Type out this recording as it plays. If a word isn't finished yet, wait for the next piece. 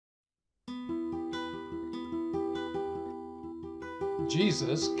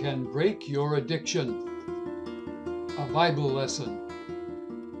Jesus can break your addiction. A Bible lesson.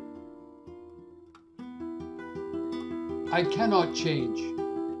 I cannot change.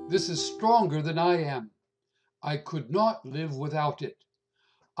 This is stronger than I am. I could not live without it.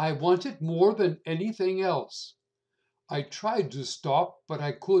 I want it more than anything else. I tried to stop, but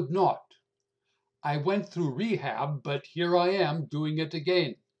I could not. I went through rehab, but here I am doing it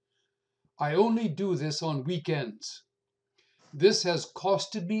again. I only do this on weekends. This has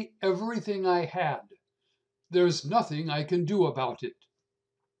costed me everything I had. There's nothing I can do about it.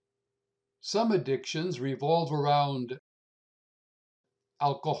 Some addictions revolve around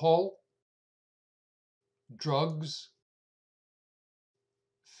alcohol, drugs,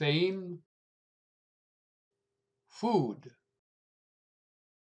 fame, food,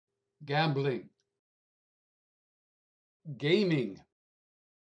 gambling, gaming,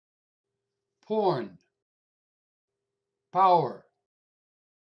 porn, power,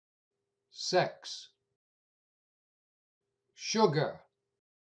 sex, sugar,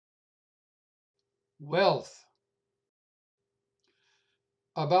 wealth.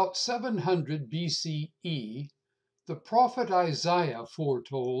 About 700 BCE, the prophet Isaiah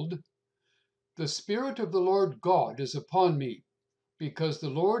foretold, "The Spirit of the Lord God is upon me, because the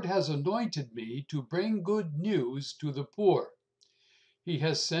Lord has anointed me to bring good news to the poor. He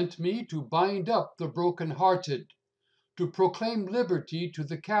has sent me to bind up the brokenhearted, to proclaim liberty to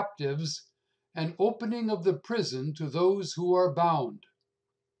the captives, and opening of the prison to those who are bound."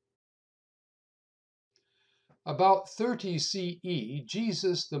 About 30 CE,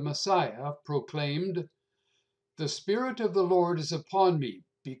 Jesus the Messiah proclaimed, "The Spirit of the Lord is upon me,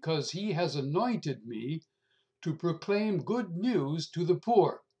 because he has anointed me to proclaim good news to the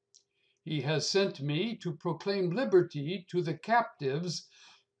poor. He has sent me to proclaim liberty to the captives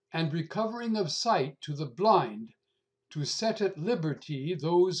and recovering of sight to the blind, to set at liberty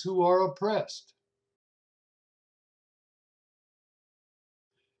those who are oppressed."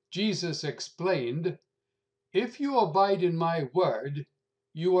 Jesus explained, "If you abide in my word,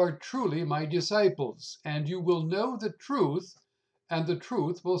 you are truly my disciples, and you will know the truth, and the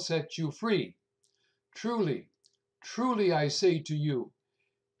truth will set you free. Truly, truly I say to you,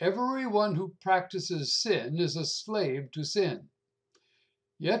 everyone who practices sin is a slave to sin.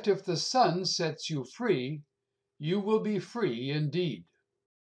 Yet if the Son sets you free, you will be free indeed."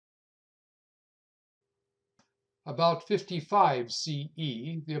 About 55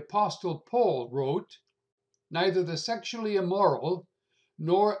 CE, the Apostle Paul wrote, "Neither the sexually immoral,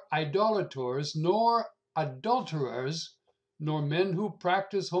 nor idolaters, nor adulterers, nor men who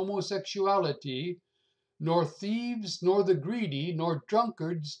practice homosexuality, nor thieves, nor the greedy, nor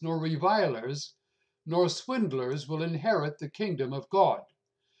drunkards, nor revilers, nor swindlers will inherit the kingdom of God.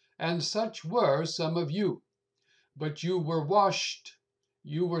 And such were some of you. But you were washed,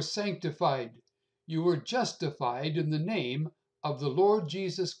 you were sanctified, you were justified in the name of the Lord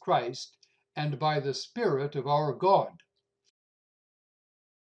Jesus Christ and by the Spirit of our God."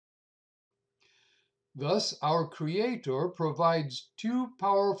 Thus, our Creator provides two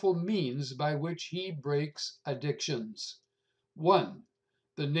powerful means by which he breaks addictions. 1.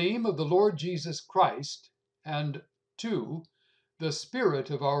 The name of the Lord Jesus Christ, and 2. The Spirit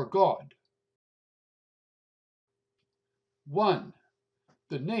of our God. 1.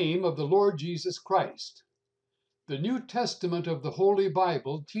 The name of the Lord Jesus Christ. The New Testament of the Holy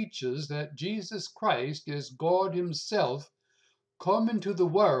Bible teaches that Jesus Christ is God Himself come into the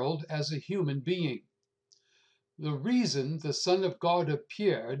world as a human being. The reason the Son of God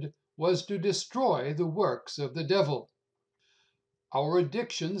appeared was to destroy the works of the devil. Our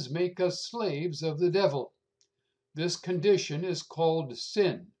addictions make us slaves of the devil. This condition is called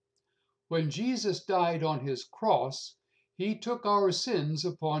sin. When Jesus died on his cross, he took our sins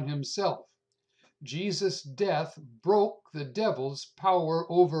upon himself. Jesus' death broke the devil's power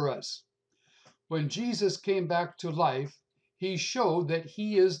over us. When Jesus came back to life, he showed that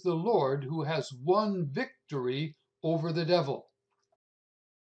he is the Lord who has won victory over the devil.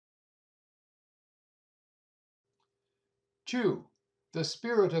 2. The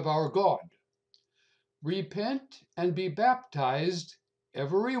Spirit of our God. Repent and be baptized,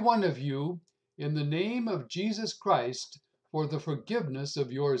 every one of you, in the name of Jesus Christ for the forgiveness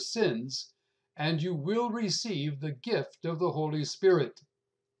of your sins, and you will receive the gift of the Holy Spirit.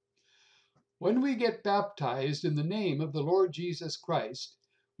 When we get baptized in the name of the Lord Jesus Christ,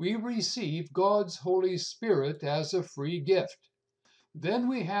 we receive God's Holy Spirit as a free gift. Then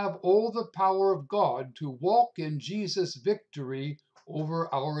we have all the power of God to walk in Jesus' victory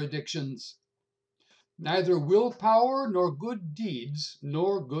over our addictions. Neither willpower nor good deeds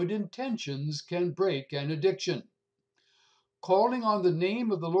nor good intentions can break an addiction. calling on the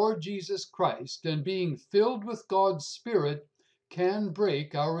name of the Lord Jesus Christ and being filled with God's Spirit can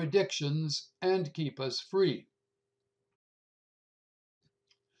break our addictions and keep us free.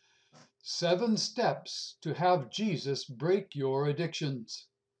 7 steps to have Jesus break your addictions.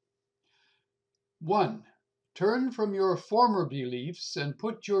 1. Turn from your former beliefs and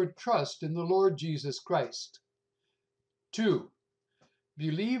put your trust in the Lord Jesus Christ. 2.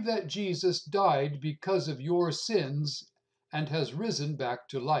 Believe that Jesus died because of your sins and has risen back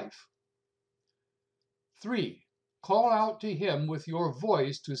to life. 3. Call out to him with your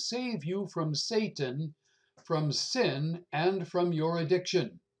voice to save you from Satan, from sin, and from your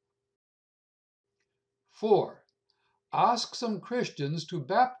addiction. 4. Ask some Christians to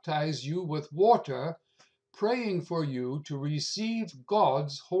baptize you with water, praying for you to receive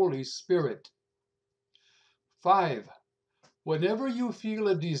God's Holy Spirit. 5. Whenever you feel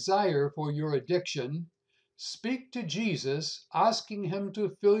a desire for your addiction, speak to Jesus, asking him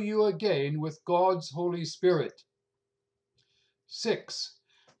to fill you again with God's Holy Spirit. 6.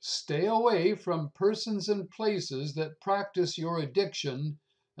 Stay away from persons and places that practice your addiction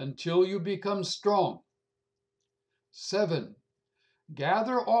until you become strong. 7.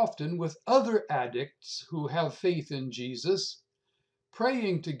 Gather often with other addicts who have faith in Jesus,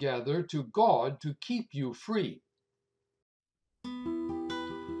 praying together to God to keep you free.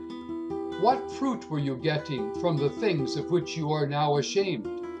 What fruit were you getting from the things of which you are now ashamed?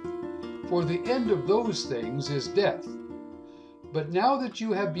 For the end of those things is death. But now that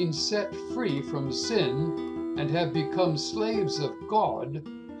you have been set free from sin and have become slaves of God,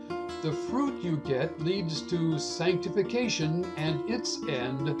 the fruit you get leads to sanctification and its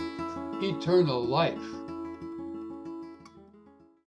end, eternal life.